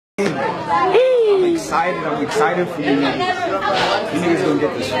I'm excited for you niggas. You niggas gonna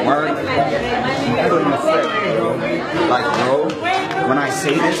get this work. Put in the flip, bro. Like, bro, when I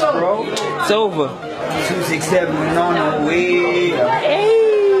say this, bro, It's over. 267 on the way.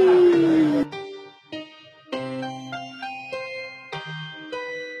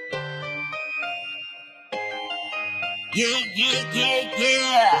 Yeah.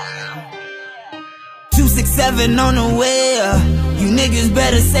 267 on the way. You niggas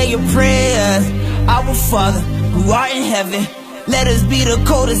better say your prayers. Our Father, who art in heaven, let us be the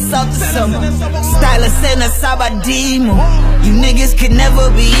coldest of the summer. Stylist and a sabadimo. You niggas could never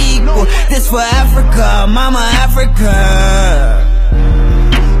be equal. This for Africa, mama Africa.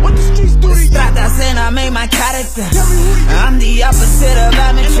 Stratas and I made my character. I'm the opposite of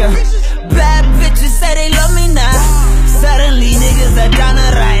amateur. Bad bitches say they love me now. Suddenly niggas are down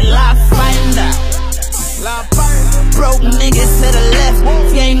the right, La Finder. Broke niggas to the left.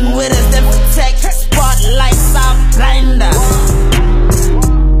 If you ain't with us, then protect. Spotlights out blinder.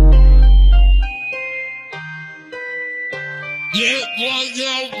 Yeah.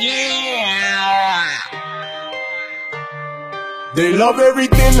 They love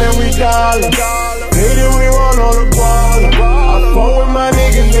everything that we dollar. Hate it, we want all the baller. I fuck with my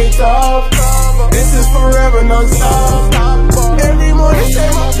niggas, they tough. This is forever, non-stop. Every morning say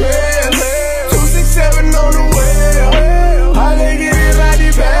my prayers. 267 on the way. How they get it like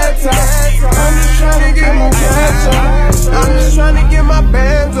the bad time. I'm just trying to get my cash up. I'm just trying to get my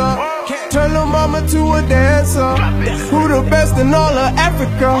bands up. Turn the mama to a dancer. Who the best in all of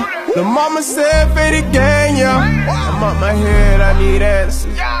Africa? The mama said fade the gang, yeah. I'm up my head, I need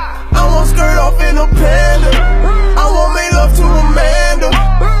answers. I won't skirt off in a panda. I won't make love to Amanda.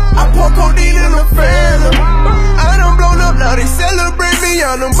 I pour codeine in a phantom. I done blown up, now they celebrate me.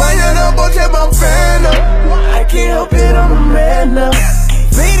 I done buy it up, I'll check my fan up. I can't help it, I'm a man now.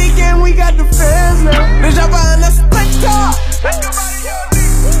 Fade again, we got the fans now. Bitch, I'm behind the spectre.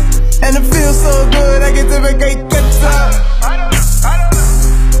 And it feels so good, I get to make a get up.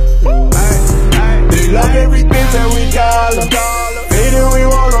 They love everything that we dollar. Fade it, we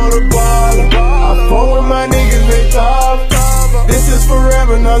want all the baller. I fuck with my niggas, they tough. This is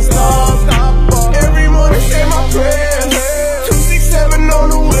forever, non-stop. Every morning say my prayers. 267 on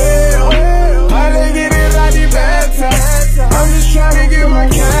the wheel. How they get it like the bad time. I'm just trying to get my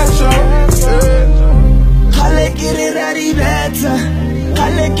cash on. How they get it like the bad time.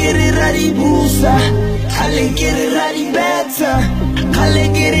 Kale kiri rari busa, kale kiri rari beta, kale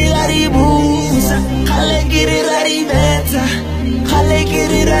kiri rari busa, kale kiri rari beta, kale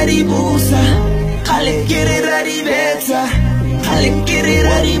kiri rari busa, kale kiri rari beta, kale kiri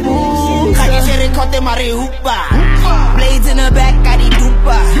rari busa. Kage chere kote mari hoopa, blades in the back, got the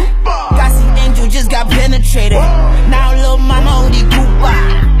dupa. Gossy angel just got penetrated. Now little mama Odi Cooper.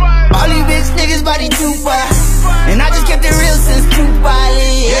 All these bitch niggas body tupa. And I just kept it real since Tupa,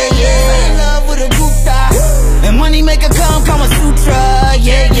 yeah. In love with a Gupta. And money make a come a sutra,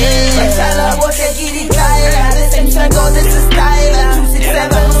 yeah. Chala bote kiri kaya. This ain't tango, this is style.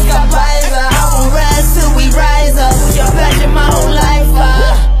 267, busca paisa. I won't rise till we rise up. Your passion my whole life,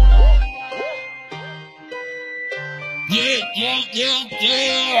 Yeah.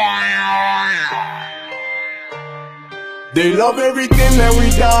 They love everything that we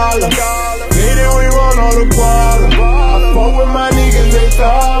dollar. Hate it, we want all the baller. I fuck with my niggas, they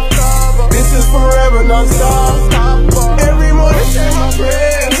tough. This is forever, non-stop. Every morning say my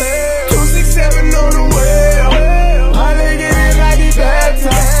prayers. 267 on